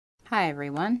Hi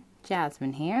everyone,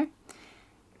 Jasmine here,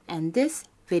 and this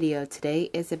video today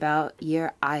is about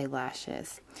your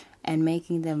eyelashes and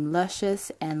making them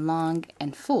luscious and long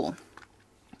and full.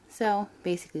 So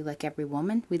basically, like every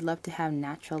woman, we'd love to have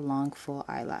natural long full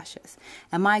eyelashes,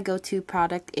 and my go-to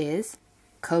product is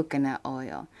coconut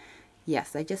oil.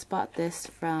 Yes, I just bought this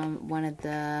from one of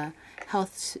the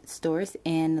health stores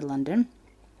in London,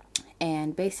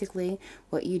 and basically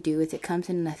what you do is it comes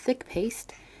in a thick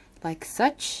paste like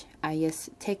such. I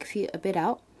just take a bit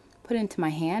out, put it into my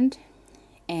hand,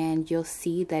 and you'll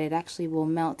see that it actually will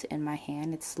melt in my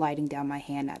hand. It's sliding down my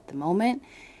hand at the moment,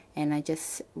 and I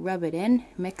just rub it in,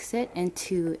 mix it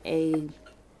into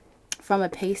from a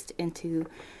paste into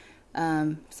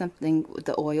something with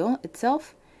the oil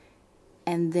itself,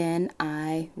 and then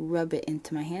I rub it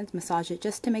into my hands, massage it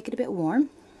just to make it a bit warm.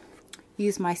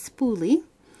 Use my spoolie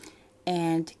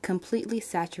and completely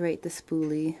saturate the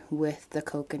spoolie with the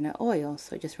coconut oil,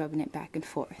 so just rubbing it back and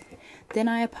forth. Then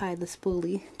I apply the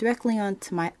spoolie directly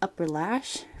onto my upper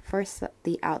lash, first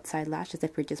the outside lash as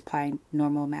if we're just applying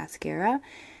normal mascara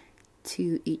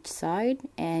to each side,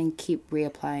 and keep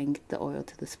reapplying the oil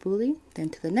to the spoolie,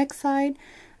 then to the next side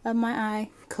of my eye,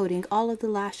 coating all of the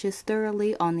lashes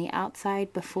thoroughly on the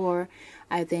outside before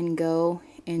I then go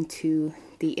into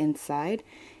the inside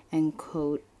and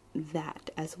coat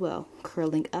that as well,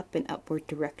 curling up in upward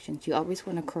directions. You always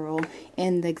want to curl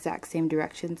in the exact same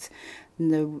directions,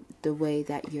 the way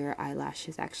that your eyelash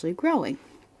is actually growing.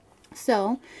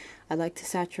 So I like to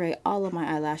saturate all of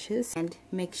my eyelashes and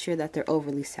make sure that they're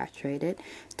overly saturated.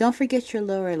 Don't forget your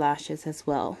lower lashes as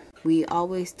well. We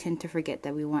always tend to forget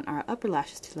that we want our upper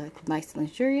lashes to look nice and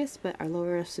luxurious, but our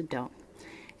lower lashes don't.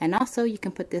 And also you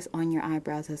can put this on your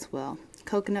eyebrows as well.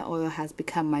 Coconut oil has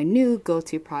become my new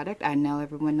go-to product. I know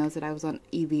everyone knows that I was on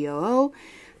EVOO.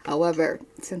 However,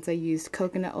 since I used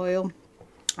coconut oil,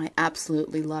 I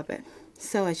absolutely love it.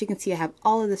 So as you can see, I have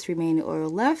all of this remaining oil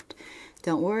left.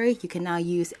 Don't worry, you can now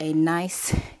use and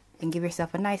give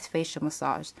yourself a nice facial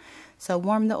massage. So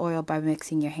warm the oil by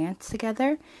mixing your hands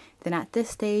together. Then at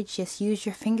this stage, just use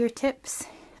your fingertips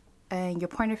and your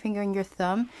pointer finger and your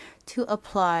thumb to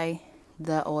apply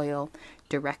the oil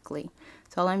directly.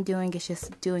 So all I'm doing is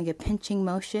just doing a pinching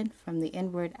motion from the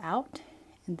inward out,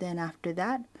 and then after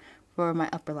that for my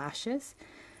upper lashes.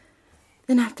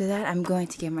 Then after that, I'm going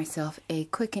to give myself a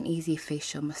quick and easy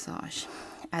facial massage.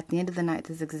 At the end of the night,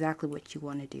 this is exactly what you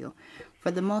want to do.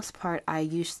 For the most part, I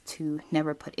used to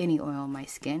never put any oil on my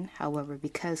skin. However,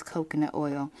 because coconut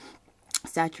oil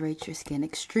saturates your skin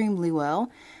extremely well,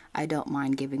 I don't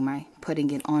mind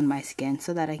putting it on my skin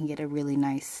so that I can get a really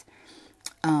nice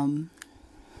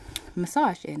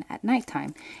massage in at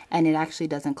nighttime, and it actually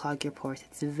doesn't clog your pores.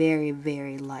 It's very,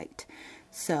 very light.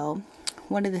 So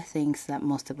one of the things that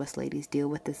most of us ladies deal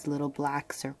with is little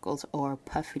black circles or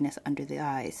puffiness under the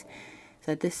eyes.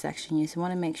 So at this section, you just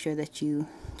want to make sure that you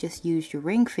just use your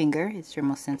ring finger. It's your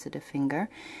most sensitive finger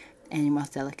and your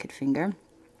most delicate finger,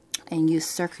 and use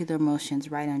circular motions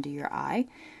right under your eye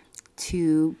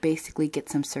to basically get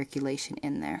some circulation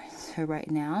in there. So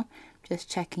right now, just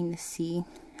checking to see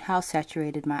how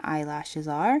saturated my eyelashes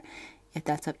are, if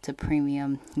that's up to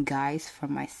premium guys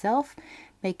from myself,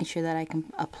 making sure that I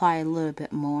can apply a little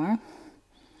bit more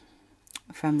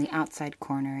from the outside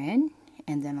corner in,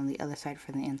 and then on the other side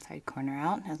from the inside corner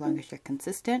out, as long as you're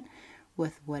consistent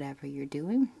with whatever you're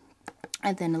doing.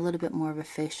 And then a little bit more of a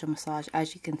facial massage.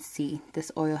 As you can see,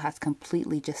 this oil has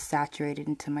completely just saturated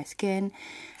into my skin.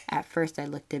 At first I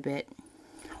looked a bit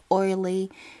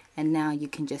oily, and now you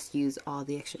can just use all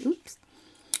the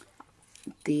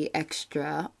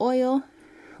extra oil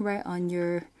right on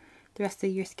the rest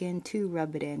of your skin to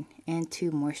rub it in and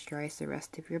to moisturize the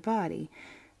rest of your body.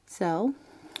 So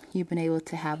you've been able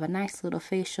to have a nice little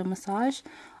facial massage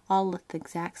all at the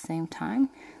exact same time.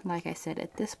 Like I said,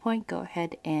 at this point, go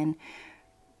ahead and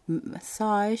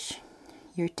massage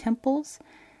your temples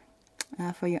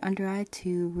for your under eye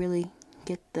to really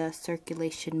get the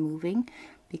circulation moving,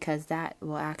 because that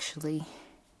will actually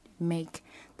make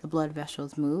the blood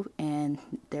vessels move and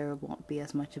there won't be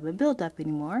as much of a buildup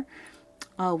anymore.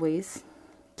 Always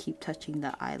keep touching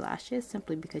the eyelashes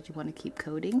simply because you want to keep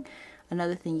coating.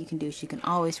 Another thing you can do is you can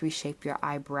always reshape your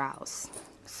eyebrows.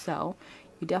 So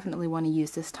you definitely want to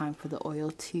use this time for the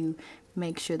oil to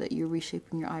make sure that you're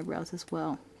reshaping your eyebrows as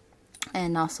well,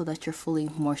 and also that you're fully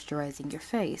moisturizing your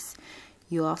face.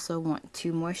 You also want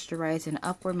to moisturize an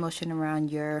upward motion around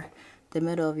the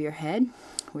middle of your head,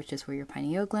 which is where your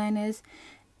pineal gland is,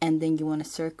 and then you want to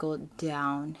circle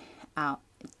down out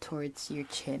towards your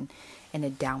chin in a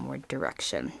downward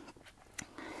direction.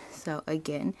 So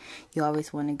again, you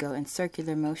always want to go in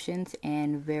circular motions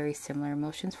and very similar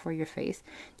motions for your face,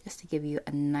 just to give you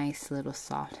a nice little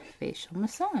soft facial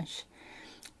massage.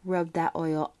 Rub that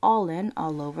oil all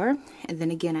over, and then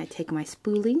again I take my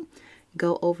spoolie,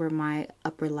 go over my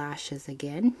upper lashes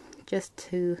again, just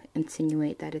to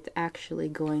insinuate that it's actually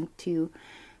going to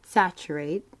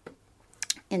saturate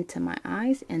into my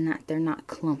eyes and that they're not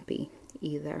clumpy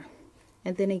either.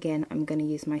 And then again, I'm going to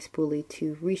use my spoolie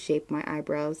to reshape my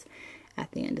eyebrows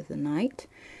at the end of the night.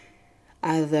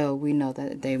 Although we know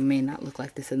that they may not look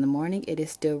like this in the morning, it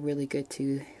is still really good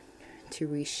to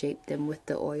reshape them with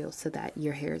the oil so that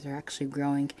your hairs are actually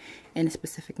growing in a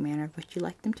specific manner of what you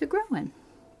like them to grow in.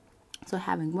 So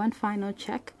having one final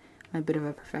check, I'm a bit of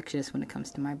a perfectionist when it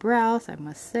comes to my brows, I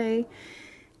must say.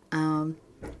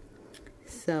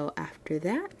 So after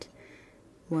that,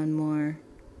 one more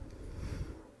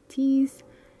tease.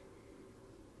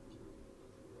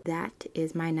 That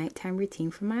is my nighttime routine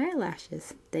for my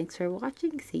eyelashes. Thanks for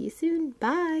watching. See you soon.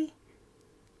 Bye.